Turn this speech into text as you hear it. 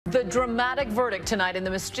The dramatic verdict tonight in the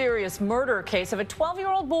mysterious murder case of a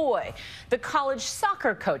 12-year-old boy. The college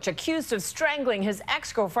soccer coach accused of strangling his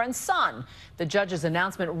ex-girlfriend's son. The judge's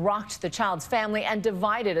announcement rocked the child's family and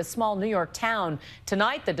divided a small New York town.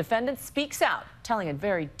 Tonight, the defendant speaks out, telling a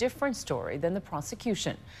very different story than the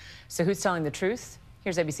prosecution. So who's telling the truth?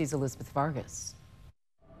 Here's ABC's Elizabeth Vargas.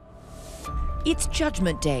 It's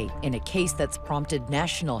Judgment Day in a case that's prompted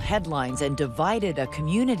national headlines and divided a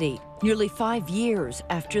community. Nearly 5 years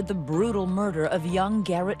after the brutal murder of young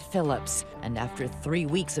Garrett Phillips. And after 3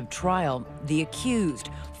 weeks of trial, the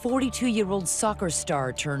accused, 42-year-old soccer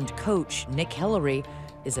star turned coach Nick Hillary,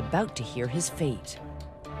 is about to hear his fate.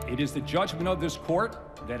 It is the judgment of this court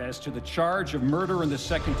that as to the charge of murder in the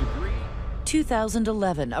second degree.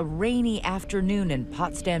 2011, a rainy afternoon in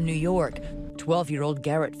Potsdam, New York. 12-year-old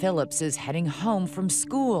Garrett Phillips is heading home from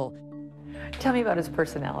school. Tell me about his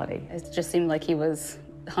personality. It just seemed like he was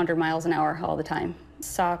 100 miles an hour all the time.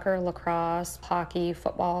 Soccer, lacrosse, hockey,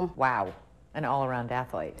 football. Wow, an all-around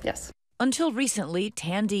athlete. Yes. Until recently,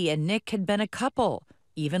 Tandy and Nick had been a couple,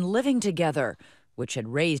 even living together, which had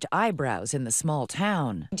raised eyebrows in the small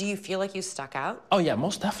town. Do you feel like you stuck out? Oh, yeah,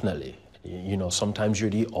 most definitely. You know, sometimes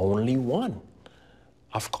you're the only one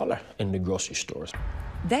of color in the grocery stores.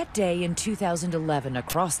 That day in 2011,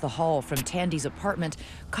 across the hall from Tandy's apartment,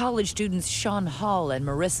 college students Sean Hall and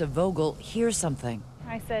Marissa Vogel hear something.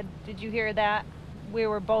 I said, "Did you hear that?" We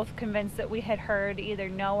were both convinced that we had heard either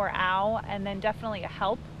no or ow, and then definitely a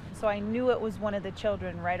help. So I knew it was one of the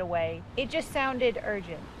children right away. It just sounded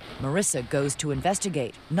urgent. Marissa goes to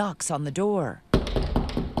investigate, knocks on the door.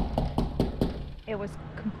 It was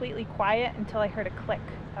completely quiet until I heard a click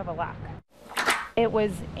of a lock. It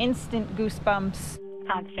was instant goosebumps.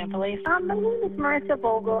 Potsdam Police. My name is Marissa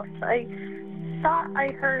Vogel. I thought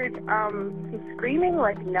I heard some screaming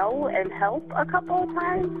like no and help a couple of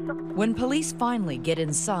times. When police finally get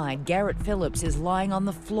inside, Garrett Phillips is lying on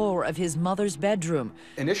the floor of his mother's bedroom.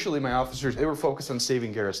 Initially, my officers, they were focused on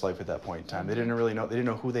saving Garrett's life at that point in time. They didn't really know, they didn't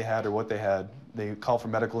know who they had or what they had. They called for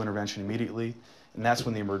medical intervention immediately, and that's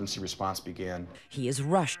when the emergency response began. He is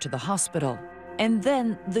rushed to the hospital. And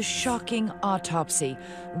then the shocking autopsy.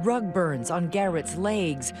 Rug burns on Garrett's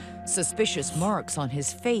legs, suspicious marks on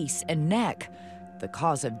his face and neck. The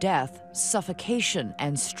cause of death, suffocation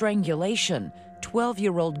and strangulation.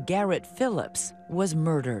 12-year-old Garrett Phillips was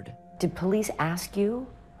murdered. Did police ask you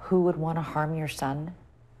who would want to harm your son?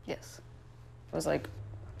 Yes. It was like,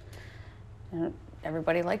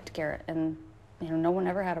 everybody liked Garrett, and no one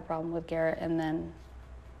ever had a problem with Garrett, and then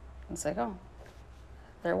it's like, oh,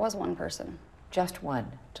 there was one person. Just one?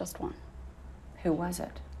 Just one. Who was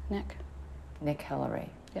it? Nick. Nick Hillary.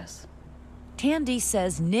 Yes. Tandy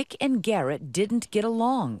says Nick and Garrett didn't get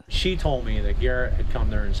along. She told me that Garrett had come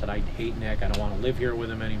there and said, "I hate Nick, I don't want to live here with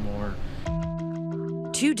him anymore."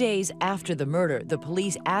 2 days after the murder, the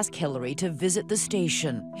police asked Hillary to visit the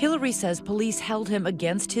station. Hillary says police held him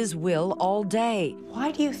against his will all day.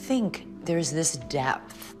 Why do you think there's this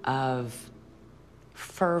depth of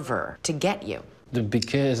fervor to get you?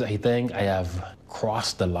 Because I think I have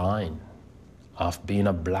crossed the line of being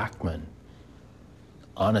a black man,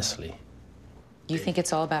 honestly. You think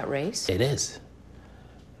it's all about race? It is.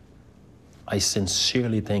 I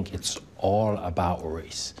sincerely think it's all about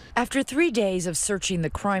race. After 3 days of searching the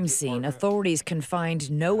crime scene, authorities can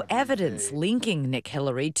find no evidence linking Nick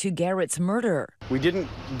Hillary to Garrett's murder. We didn't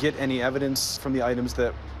get any evidence from the items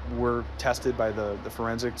that were tested by the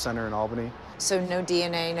forensic center in Albany. So no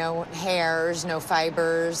DNA, no hairs, no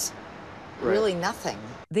fibers, really nothing.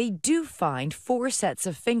 They do find 4 sets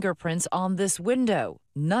of fingerprints on this window.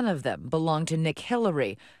 None of them belong to Nick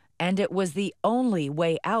Hillary, and it was the only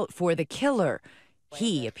way out for the killer.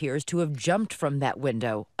 He appears to have jumped from that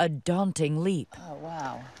window, a daunting leap. Oh,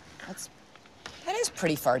 wow. That is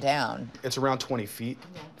pretty far down. It's around 20 feet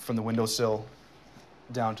from the windowsill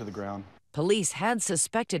down to the ground. Police had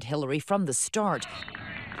suspected Hillary from the start.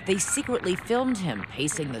 They secretly filmed him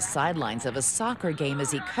pacing the sidelines of a soccer game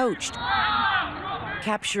as he coached,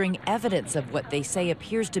 capturing evidence of what they say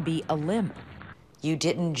appears to be a limp. You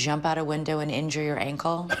didn't jump out a window and injure your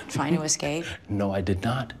ankle trying to escape? No, I did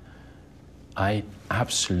not. I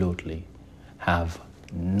absolutely have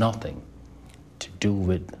nothing to do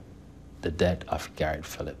with the death of Garrett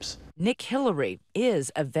Phillips. Nick Hillary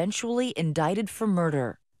is eventually indicted for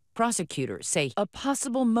murder. Prosecutors say a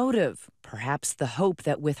possible motive, perhaps the hope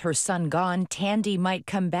that with her son gone, Tandy might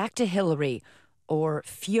come back to Hillary, or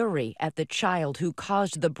fury at the child who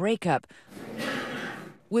caused the breakup.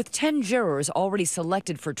 With 10 jurors already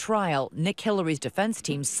selected for trial, Nick Hillary's defense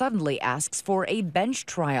team suddenly asks for a bench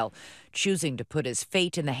trial, choosing to put his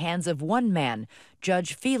fate in the hands of one man,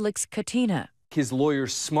 Judge Felix Katina. His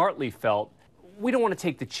lawyers smartly felt, we don't want to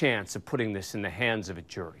take the chance of putting this in the hands of a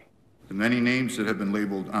jury. The many names that have been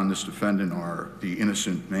labeled on this defendant are the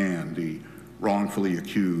innocent man, the wrongfully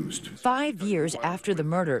accused. 5 years after the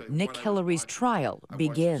murder, Nick Hillary's trial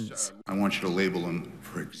begins. I want you to label him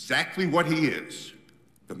for exactly what he is,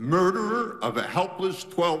 the murderer of a helpless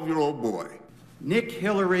 12-year-old boy. Nick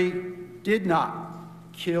Hillary did not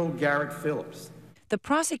kill Garrett Phillips. The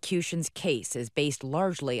prosecution's case is based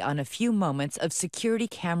largely on a few moments of security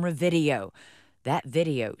camera video. That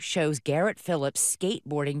video shows Garrett Phillips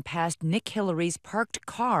skateboarding past Nick Hillary's parked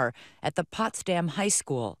car at the Potsdam High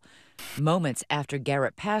School. Moments after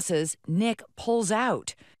Garrett passes, Nick pulls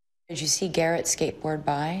out. Did you see Garrett skateboard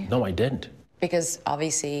by? No, I didn't. Because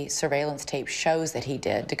obviously surveillance tape shows that he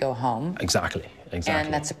did to go home. Exactly.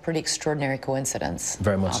 And that's a pretty extraordinary coincidence.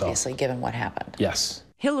 Very much so. Obviously, given what happened. Yes.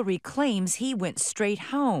 Hillary claims he went straight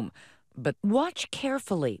home. But watch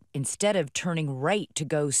carefully. Instead of turning right to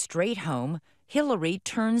go straight home, Hillary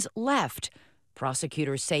turns left.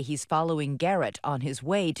 Prosecutors say he's following Garrett on his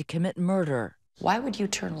way to commit murder. Why would you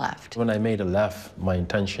turn left? When I made a left, my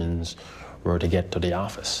intentions were to get to the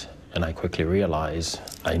office. And I quickly realized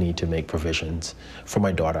I need to make provisions for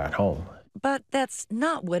my daughter at home. But that's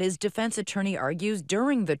not what his defense attorney argues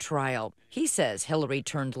during the trial. He says Hillary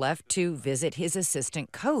turned left to visit his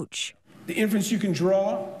assistant coach. The inference you can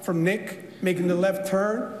draw from Nick making the left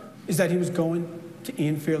turn is that he was going to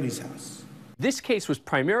Ian Fairley's house. This case was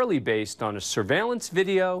primarily based on a surveillance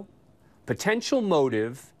video, potential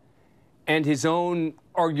motive, and his own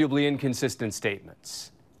arguably inconsistent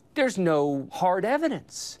statements. There's no hard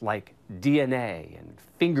evidence like DNA and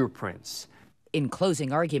fingerprints. In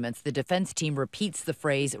closing arguments, the defense team repeats the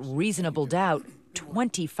phrase reasonable doubt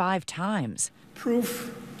 25 times.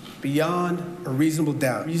 Proof beyond a reasonable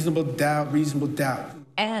doubt. Reasonable doubt, reasonable doubt.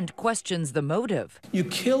 And questions the motive. You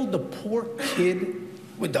killed the poor kid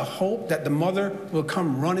with the hope that the mother will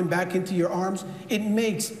come running back into your arms? It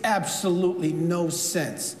makes absolutely no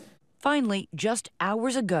sense. Finally, just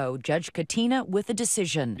hours ago, Judge Katina with a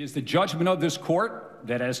decision. It is the judgment of this court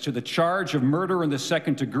that as to the charge of murder in the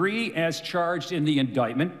second degree, as charged in the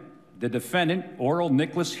indictment, the defendant, Oral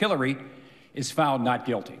Nicholas Hillary, is found not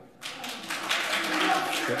guilty.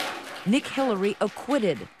 Nick Hillary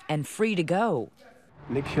acquitted and free to go.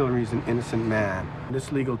 Nick Hillary is an innocent man.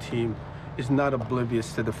 This legal team is not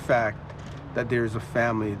oblivious to the fact that there is a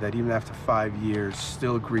family that even after 5 years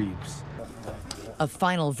still grieves. A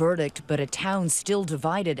final verdict, but a town still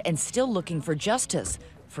divided and still looking for justice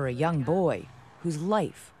for a young boy whose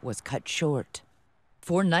life was cut short.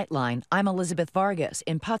 For Nightline, I'm Elizabeth Vargas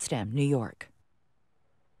in Potsdam, New York.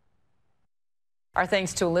 Our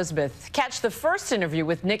thanks to Elizabeth. Catch the first interview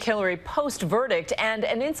with Nick Hillary post-verdict and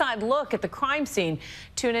an inside look at the crime scene.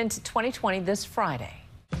 Tune in to 2020 this Friday.